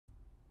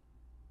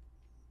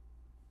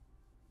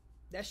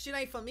that shit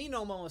ain't for me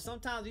no more.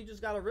 Sometimes you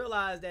just gotta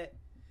realize that.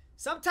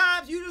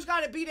 Sometimes you just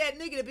gotta be that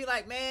nigga to be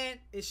like, man,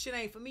 this shit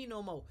ain't for me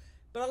no more.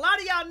 But a lot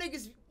of y'all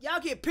niggas, y'all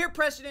get peer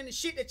pressured into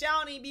shit that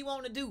y'all don't even be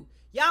wanting to do.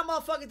 Y'all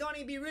motherfuckers don't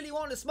even be really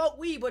wanting to smoke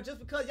weed, but just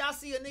because y'all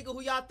see a nigga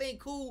who y'all think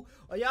cool,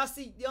 or y'all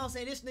see, you know what I'm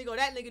saying, this nigga or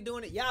that nigga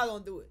doing it, y'all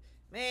gonna do it.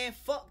 Man,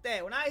 fuck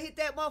that. When I hit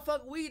that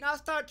motherfucking weed and I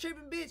start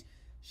tripping, bitch,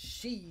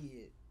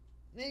 shit,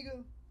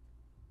 nigga.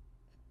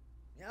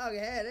 Y'all can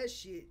have that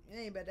shit. You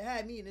ain't about to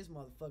have me in this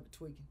motherfucker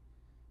tweaking.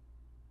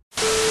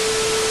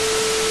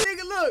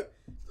 Nigga,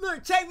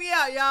 look, check me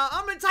out, y'all.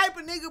 I'm the type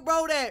of nigga,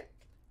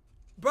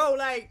 bro,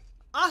 like,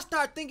 I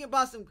start thinking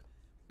about some,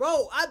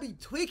 bro, I be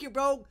tweaking,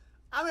 bro.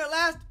 I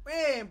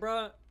mean,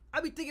 bro,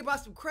 I be thinking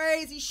about some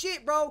crazy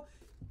shit, bro.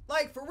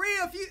 Like, for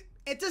real,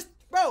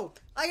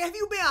 like, have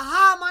you been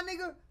high, my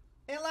nigga?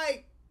 And,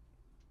 like,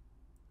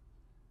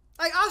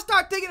 I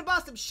start thinking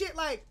about some shit,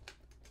 like,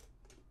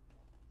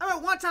 I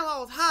remember one time I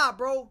was high,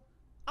 bro.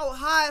 I was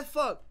high as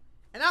fuck.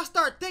 And I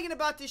start thinking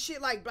about this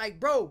shit, like,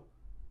 bro,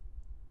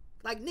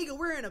 like, nigga,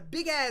 we're in a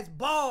big-ass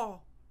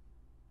ball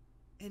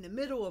in the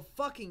middle of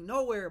fucking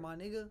nowhere, my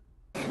nigga.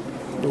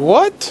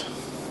 What?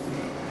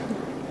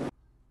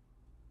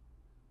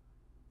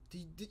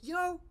 You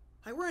know?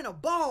 Like, we're in a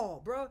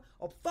ball, bro.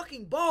 A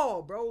fucking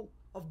ball, bro.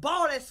 A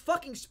ball that's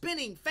fucking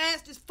spinning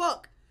fast as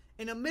fuck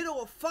in the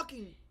middle of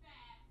fucking...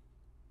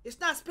 It's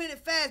not spinning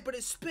fast, but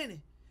it's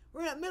spinning.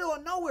 We're in the middle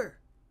of nowhere.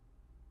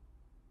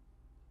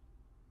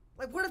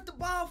 Like, what if the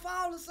ball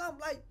falls or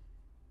something? Like,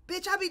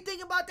 bitch, I be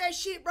thinking about that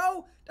shit,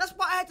 bro. That's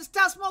why I had to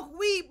stop smoking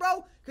weed,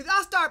 bro. Because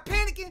I start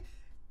panicking.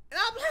 And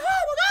I'm like,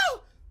 oh, my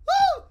God.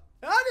 Woo!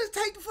 And I just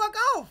take the fuck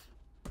off.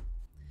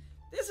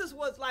 This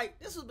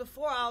was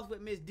before I was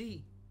with Miss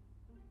D.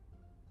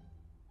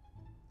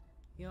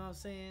 You know what I'm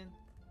saying?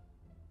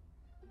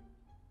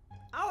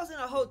 I was in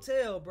a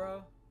hotel,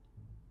 bro.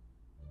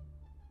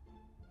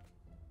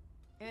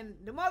 And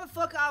the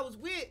motherfucker I was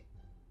with,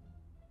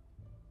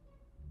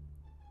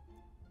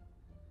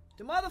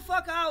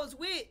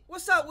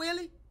 what's up,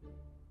 Willie?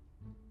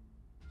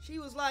 She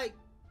was like,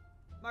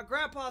 my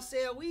grandpa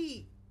sell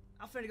weed.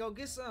 I'm finna go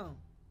get some.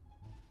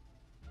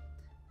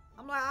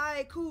 I'm like,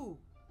 alright, cool.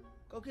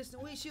 Go get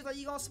some weed. She was like,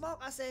 you gonna smoke?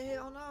 I said,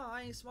 hell no,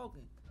 I ain't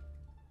smoking.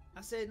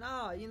 I said,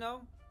 nah, you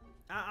know,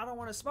 I don't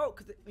want to smoke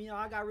because, you know,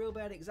 I got real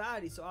bad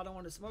anxiety, so I don't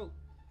want to smoke.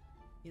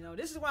 You know,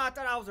 this is when I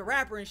thought I was a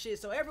rapper and shit.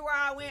 So everywhere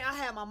I went, I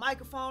had my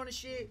microphone and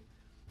shit.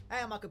 I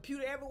had my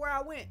computer everywhere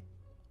I went.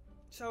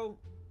 So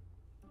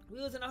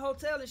we was in a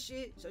hotel and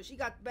shit. So she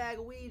got the bag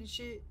of weed and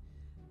shit.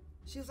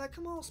 She was like,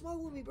 come on,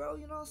 smoke with me, bro.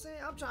 You know what I'm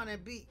saying? I'm trying to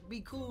be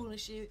cool and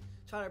shit.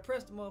 Try to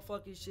impress the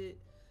motherfucking shit.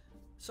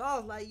 So I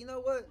was like, you know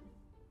what?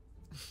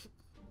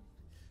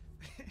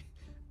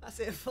 I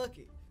said, fuck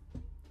it.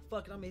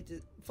 Fuck it, I'm gonna hit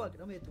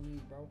the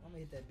weed, bro. I'm gonna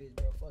hit that bitch,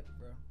 bro. Fuck it,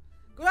 bro.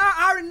 Cause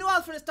I already knew I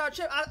was finna start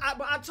tripping.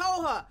 I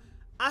told her,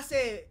 I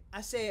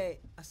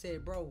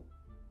said, bro,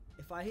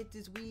 if I hit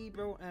this weed,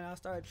 bro, and I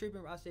started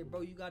tripping, I said,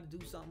 bro, you gotta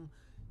do something.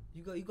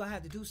 You gotta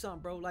have to do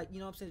something, bro. Like, you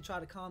know what I'm saying, to try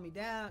to calm me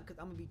down, cause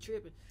I'm gonna be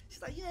tripping.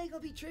 She's like, you ain't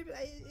gonna be tripping.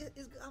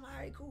 I'm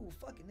alright, cool.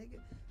 Fuck it, nigga.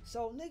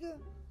 So, nigga,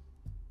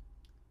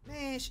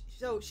 man, she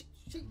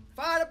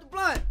fired up the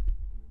blunt.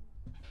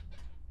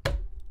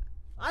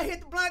 I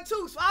hit the blunt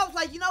too, so I was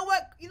like, you know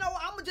what? I'm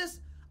gonna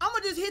just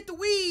hit the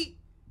weed,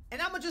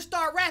 and I'm gonna just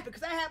start rapping,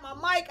 cause I had my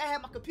mic, I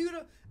had my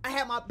computer, I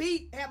had my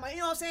beat, I had my, you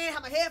know what I'm saying, I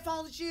had my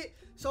headphones and shit.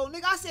 So,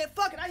 nigga, I said,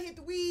 fuck it, I hit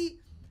the weed,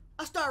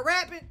 I start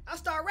rapping.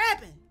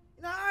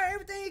 You know, all right,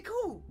 everything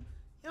cool.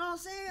 You know what I'm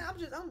saying?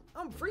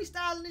 I'm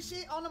freestyling this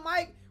shit on the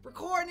mic,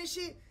 recording this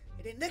shit,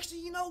 and then next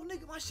thing you know,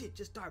 nigga, my shit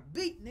just start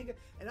beating, nigga.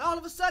 And all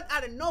of a sudden,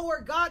 out of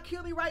nowhere, God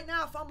kill me right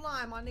now if I'm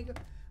lying, my nigga.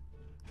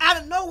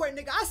 Out of nowhere,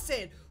 nigga, I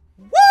said,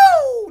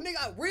 woo!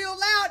 Nigga, real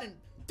loud, and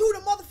threw the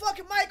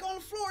motherfucking mic on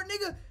the floor,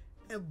 nigga,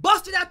 and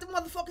busted out the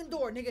motherfucking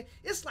door, nigga.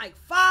 It's like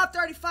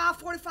 5:35,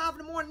 45 in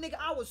the morning, nigga.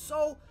 I was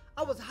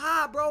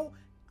high, bro.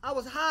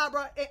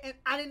 And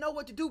I didn't know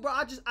what to do, bro.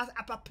 I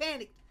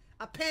panicked.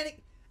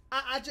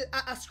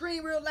 I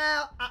screamed real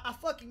loud. I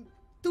fucking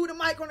threw the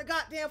mic on the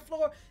goddamn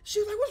floor. She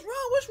was like,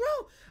 what's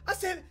wrong? I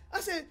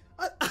said,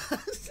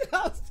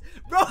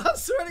 bro, I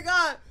swear to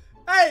God.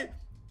 Hey,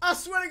 I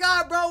swear to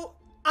God, bro.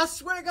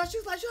 She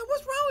was like,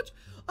 what's wrong with you?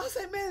 I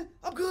said, man,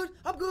 I'm good.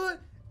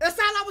 That's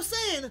all I was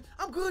saying.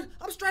 I'm good.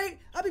 I'm straight.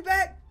 I'll be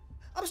back.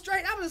 I'm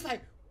straight. I was just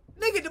like,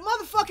 nigga, the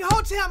motherfucking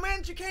hotel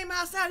manager came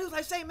outside. He was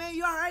like, say, man,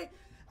 you all right?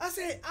 I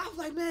was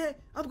like, man,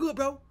 I'm good,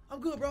 bro.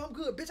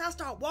 Bitch, I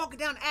start walking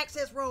down the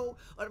access road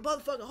of the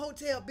motherfucking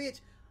hotel,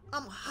 bitch.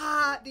 I'm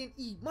high than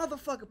E,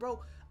 motherfucker,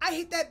 bro. I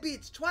hit that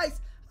bitch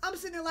twice. I'm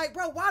sitting there like,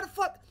 bro, why the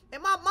fuck?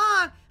 In my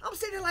mind, I'm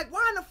sitting there like,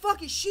 why in the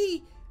fuck is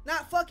she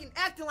not fucking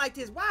acting like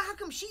this? Why? How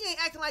come she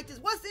ain't acting like this?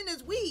 What's in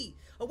this weed?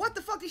 Or what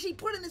the fuck did she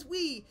put in this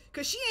weed?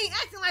 Cause she ain't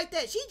acting like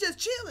that. She just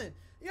chilling.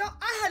 You know,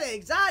 I had an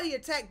anxiety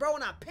attack, bro,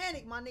 and I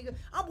panicked, my nigga.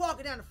 I'm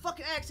walking down the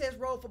fucking access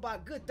road for about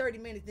a good 30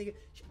 minutes, nigga.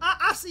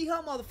 I see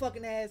her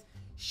motherfucking ass.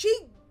 She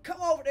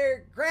come over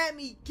there, grab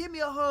me, give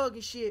me a hug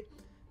and shit.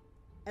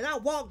 And I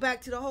walk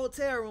back to the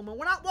hotel room. And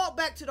when I walk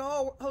back to the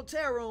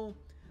hotel room,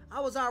 I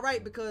was all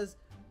right because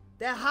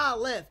that high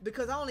left,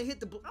 because I only hit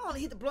the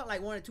blunt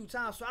like 1 or 2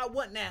 times, so I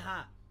wasn't that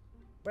high.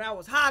 But I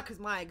was high because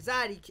my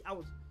anxiety,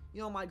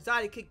 my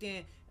anxiety kicked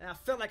in, and I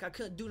felt like I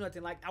couldn't do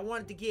nothing. Like I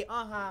wanted to get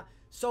high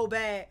so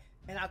bad,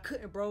 and I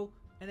couldn't, bro.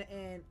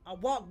 And I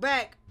walked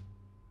back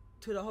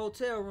to the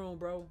hotel room,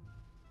 bro.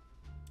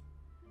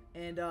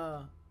 And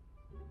I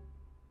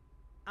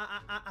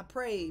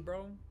prayed,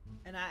 bro.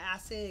 And I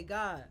said,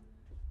 God,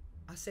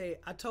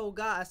 I told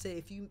God, I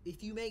said,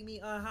 if you make me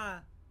high,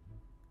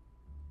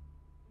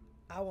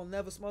 I will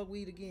never smoke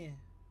weed again.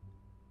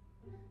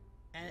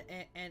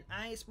 And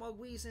I ain't smoked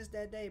weed since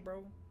that day,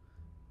 bro.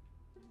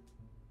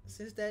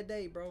 Since that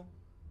day, bro.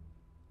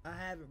 I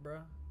haven't, bro.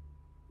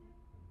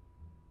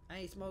 I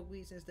ain't smoked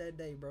weed since that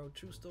day, bro.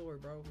 True story,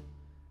 bro.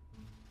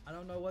 I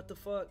don't know what the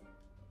fuck.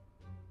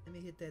 Let me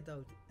hit that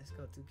though. Let's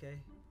go 2K.